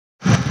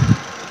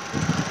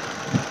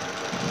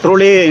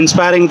truly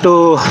inspiring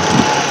to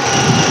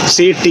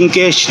see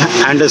Tinkesh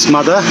and his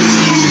mother.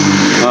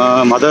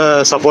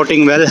 Mother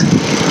supporting well.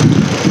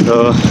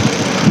 So,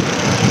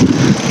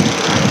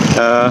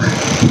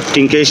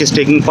 Tinkesh is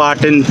taking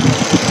part in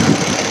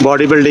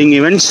bodybuilding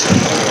events.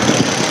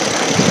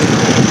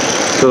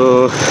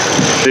 So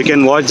you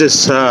can watch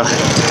this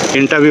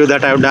interview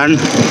that I've done.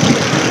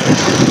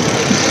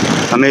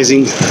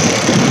 Amazing.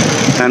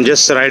 I'm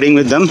just riding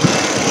with them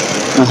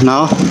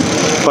now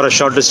for a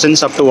short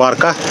distance up to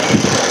Varka.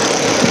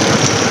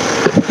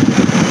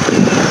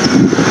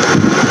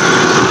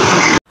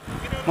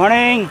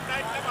 Morning.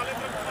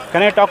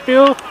 Can I talk to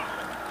you?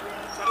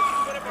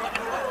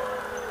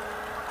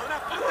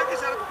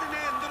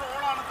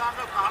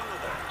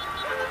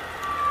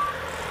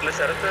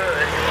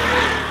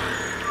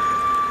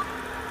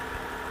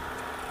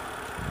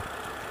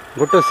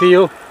 Good to see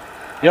you.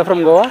 You're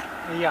from Goa?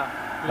 Yeah.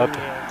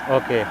 Okay.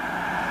 Okay.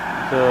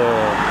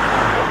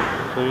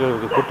 So you're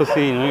good to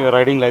see. You're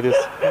riding like this.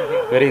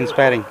 Very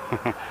inspiring.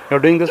 You're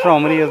doing this for how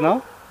many years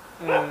now?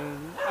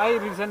 I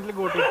recently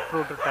got it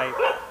prototype.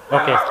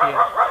 Okay. Last year.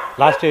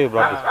 Last year you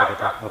brought this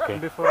prototype. Okay.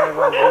 Before I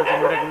was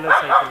using regular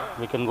cycle.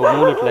 We can go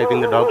move it. I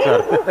think the dogs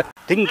are.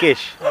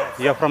 Tinkesh. Yes.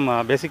 You're from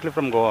basically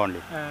from Goa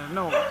only.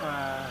 No,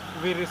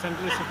 we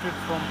recently shifted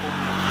from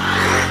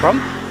Pune.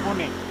 From?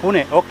 Pune.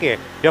 Pune. Okay.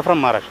 You're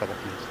from Maharashtra. That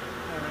means.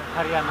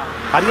 Haryana.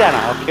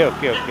 Haryana.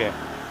 Okay.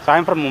 So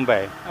I'm from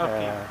Mumbai.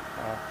 Okay.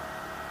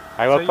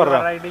 I work so for. You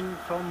are riding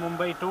from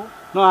Mumbai too?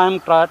 No, I'm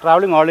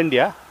traveling all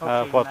India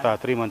for nice.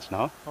 3 months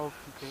now.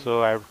 Okay.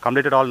 So I've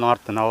completed all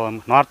north now.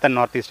 North and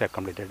northeast I've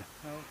completed.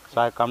 Okay.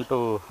 So I come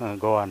to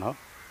Goa now.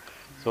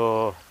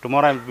 So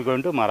tomorrow I'll be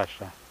going to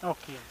Maharashtra.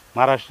 Okay.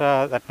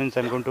 Maharashtra, that means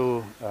I'm going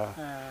to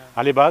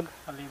Alibag,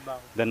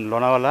 then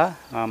Lonavala,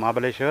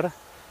 Mahabaleshwar,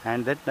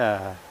 and then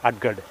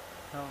Adgad.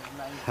 Oh,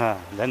 nice.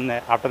 Then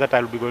after that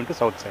I'll be going to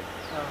south side.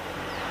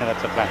 Okay.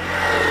 That's the plan.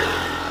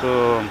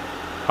 So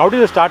how did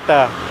you start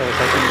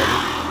cycling?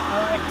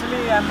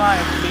 Actually, I'm an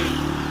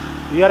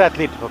athlete. You are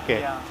athlete,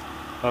 okay. Yeah.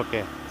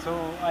 Okay. So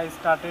I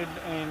started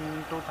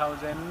in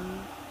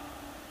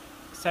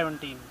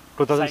 2017.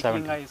 2017.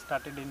 Cycling I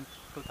started in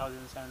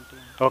 2017.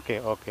 Okay.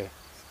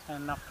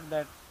 And after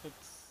that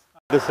it's...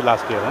 This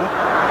last year,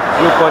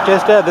 huh? You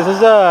purchased, this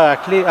is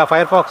actually a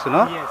Firefox,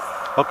 no? Yes.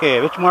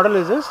 Okay, which model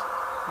is this?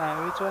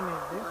 Which one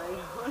is this?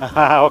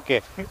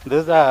 Okay,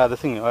 this is this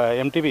thing,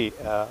 MTB,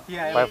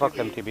 Yeah, Firefox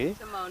MTB.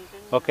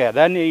 Okay,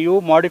 then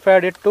you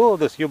modified it to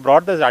this, you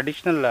brought this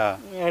additional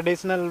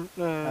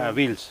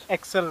wheels.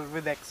 Axle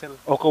with axle.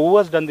 Okay, who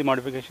has done the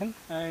modification?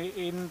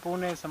 In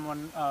Pune,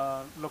 someone,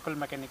 local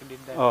mechanic did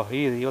that. Oh,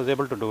 he was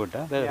able to do it,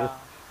 huh? Yeah.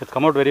 It's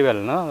come out very well,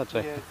 no? That's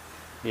why. Yes.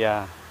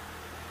 Yeah.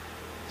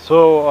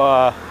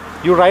 So,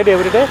 you ride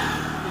every day?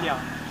 Yeah,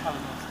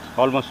 almost.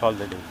 Almost all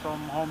the day.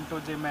 From home to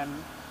gym and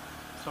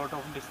sort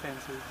of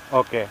distances.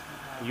 Okay.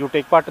 You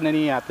take part in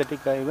any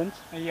athletic events?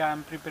 Yeah,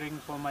 I'm preparing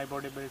for my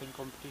bodybuilding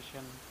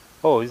competition.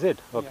 Oh, is it?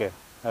 Okay.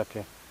 Yeah.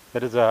 Okay.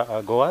 There is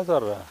a Goa's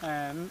or?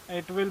 And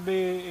it will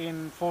be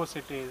in 4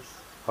 cities.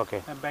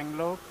 Okay.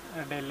 Bangalore,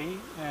 Delhi,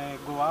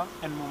 Goa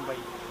and Mumbai.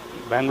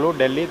 Bangalore,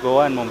 Delhi,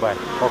 Goa and Mumbai.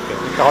 Okay.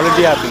 It's all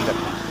India thing that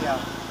means. Yeah.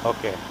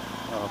 Okay.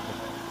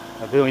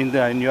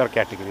 In your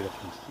category that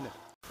means.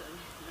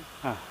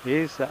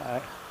 Yes,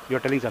 you're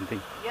telling something.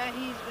 Yeah,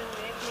 he's been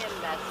made the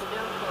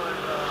ambassador for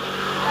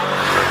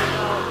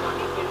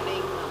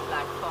bodybuilding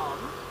platform.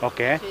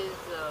 Okay. Which is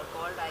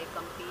called I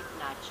Compete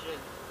Natural.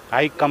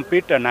 I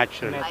compete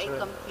natural. I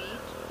Compete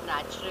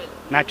Natural.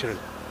 Natural.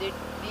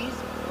 These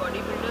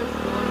bodybuilders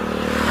don't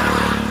need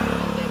steroids to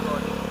build their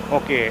body.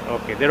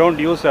 Okay. They don't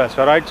use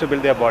steroids to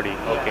build their body.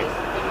 Okay.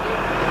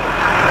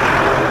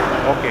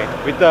 Okay.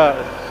 With the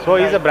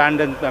he's a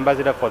brand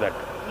ambassador for that.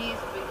 He's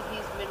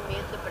been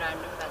made the brand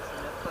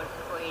ambassador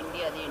for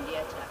India, the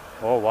India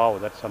chapter. Oh wow,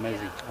 that's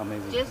amazing. Yeah.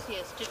 Amazing. Just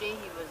yesterday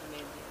he was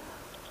made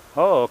there.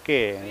 Oh,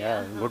 okay.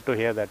 Yeah, good to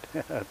hear that.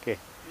 Okay.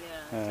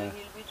 Yeah. So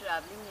he'll be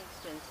traveling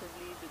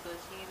extensively because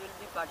he will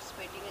be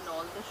participating in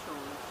all the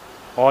shows.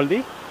 All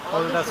the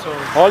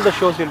shows. All the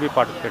shows you'll be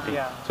participating.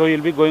 Yeah. So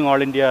you'll be going all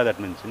India.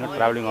 That means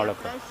traveling all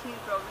across. Plus he'll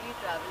probably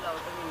travel out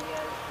of India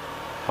as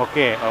well.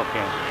 Okay.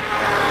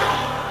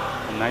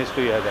 Nice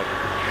to hear that.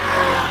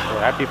 So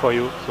happy for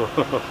you. So.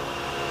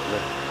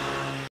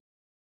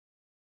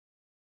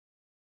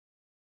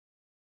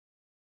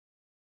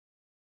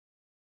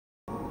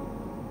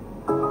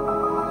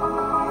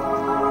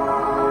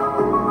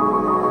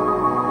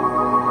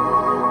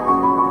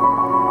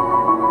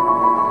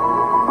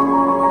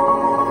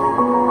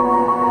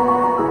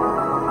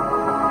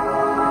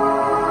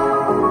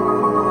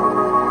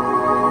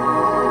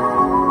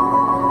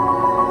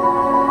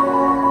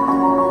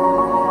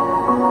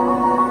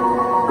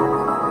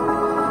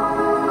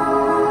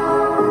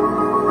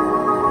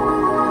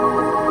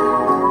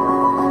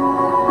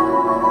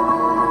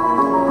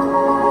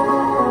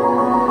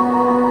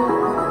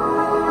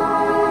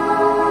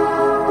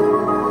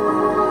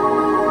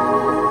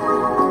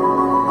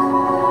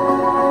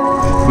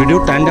 We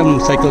do tandem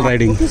cycle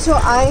riding. Okay, so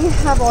I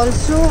have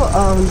also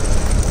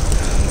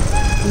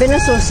been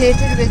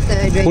associated with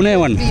Pune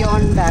one. Adventures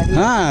Beyond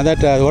Barriers.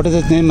 That what is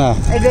his name?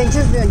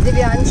 Adventures Beyond,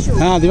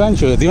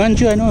 Divyanshu.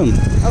 Divanshu, I know him.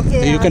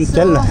 Okay. You can so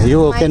tell.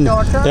 You my can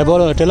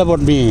daughter, tell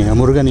about me.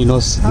 Murugan, he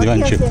knows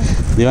Divanshu. Okay.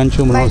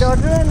 Divanshu My knows.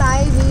 daughter and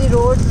I, we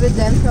rode with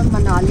them from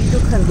Manali to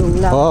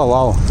Khardungla Oh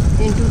wow.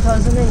 in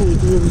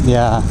 2018.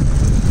 Yeah.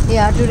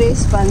 Yeah, to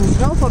raise funds,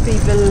 no, for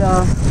people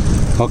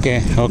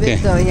Okay.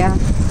 with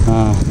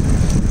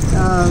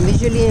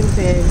visually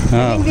impaired.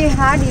 I mean, we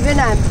had even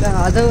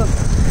other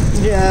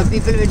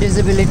people with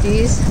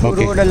disabilities who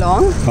rode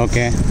along.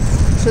 Okay.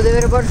 So there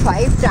were about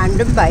 5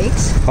 tandem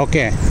bikes,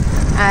 Okay.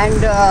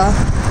 and about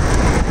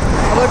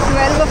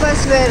 12 of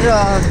us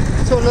were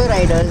solo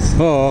riders.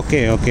 Oh,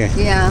 okay.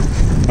 Yeah.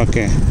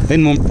 Okay.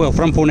 Then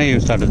from Pune you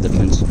started the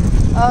means.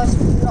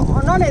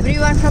 No, not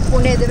everyone from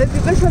Pune. There were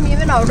people from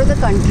even out of the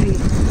country.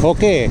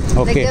 Okay.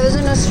 Like there was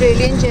an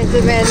Australian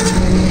gentleman.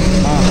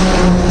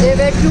 There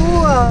were 2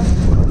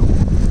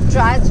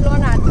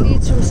 triathlon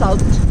athletes from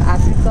South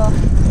Africa.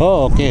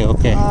 Oh, okay.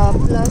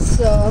 Plus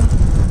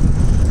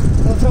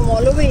from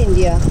all over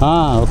India.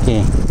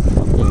 Okay.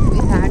 We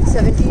had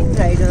 17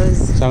 riders.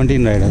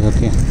 17 riders.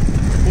 Okay.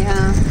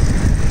 Yeah.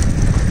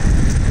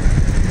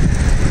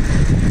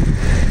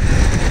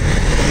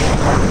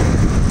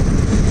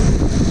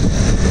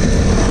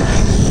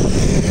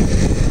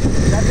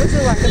 That was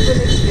a wonderful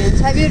experience.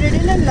 Have you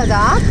ridden in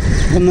Ladakh?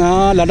 In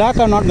Ladakh, I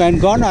have not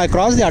gone. I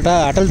crossed the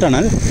Atal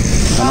Tunnel. I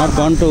have not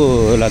gone to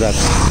Ladakh.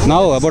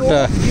 Now about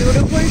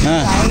Beautiful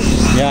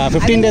ride.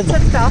 15 days. It's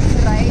a tough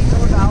ride,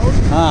 no doubt.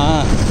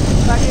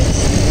 But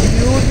it's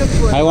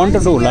beautiful. I want to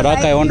do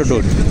Ladakh. I want to do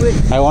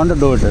it. I want to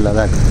do it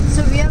Ladakh.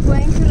 So we are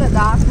going to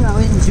Ladakh now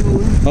in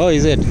June. Oh,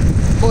 is it?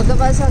 Both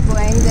of us are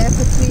going there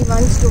for 3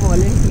 months to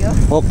volunteer.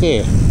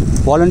 Okay.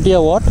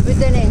 Volunteer what?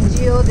 With an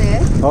NGO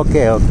there.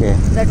 Okay.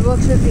 That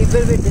works with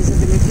people with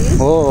disabilities.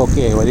 Oh,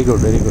 okay. Very good.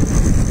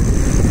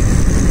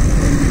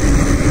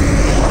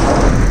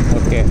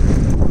 Okay.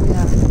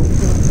 Yeah.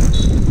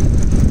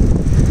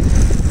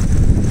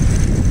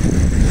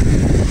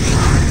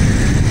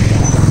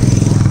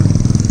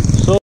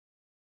 So.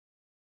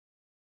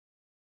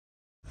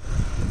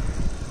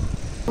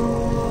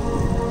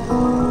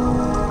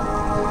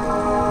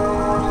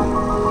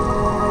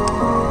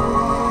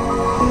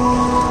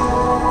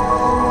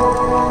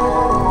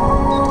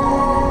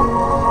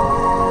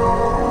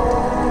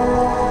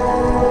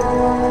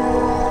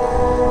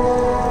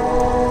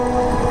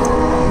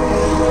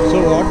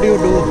 What do you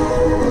do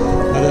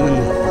other than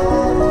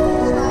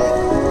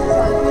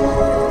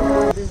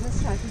Business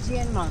strategy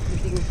and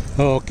marketing.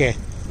 Oh, okay.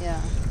 Yeah.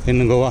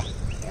 In Goa?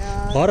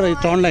 Or No,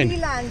 it's I'm online?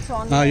 freelance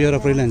online. You're a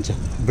freelancer.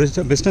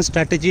 Business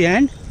strategy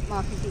and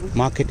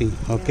Marketing.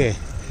 Okay.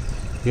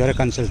 You're a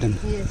consultant.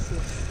 Yes.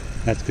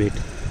 That's great.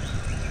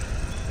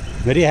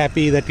 Very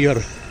happy that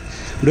you're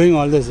doing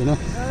all this, Yeah,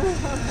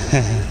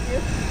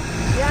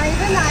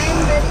 even I am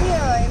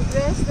very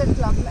impressed that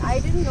Club. I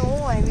didn't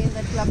know. I mean,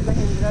 that Club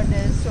Mahindra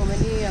does so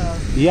many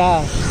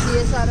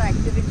CSR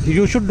activities.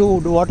 You should do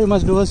what you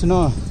must do is,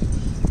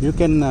 you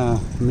can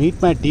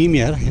meet my team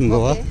here in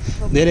Goa. Okay.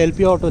 They'll help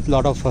you out with a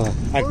lot of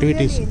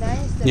activities. Oh, really?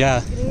 Nice. That's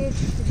Yeah. great.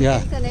 If Yeah.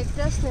 you can connect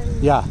us, then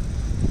Yeah.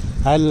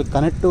 I'll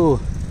connect to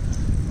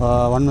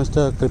one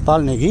Mr.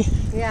 Kripal Negi,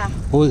 yeah.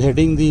 who is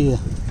heading the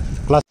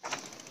class.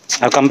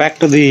 I've come back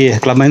to the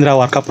Club Mahindra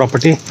Varka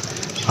property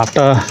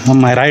after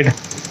my ride.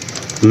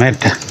 Met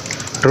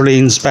truly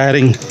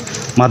inspiring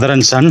mother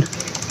and son.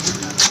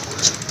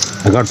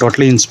 I got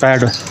totally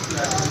inspired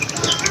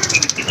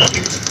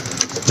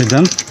with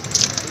them.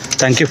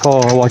 Thank you for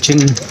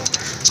watching.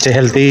 Stay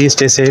healthy,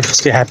 stay safe,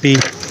 stay happy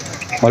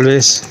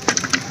always.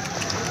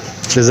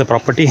 This is a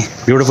property,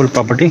 beautiful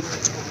property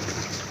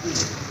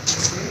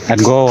at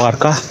Goa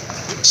Varka,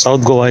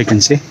 South Goa, you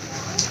can see.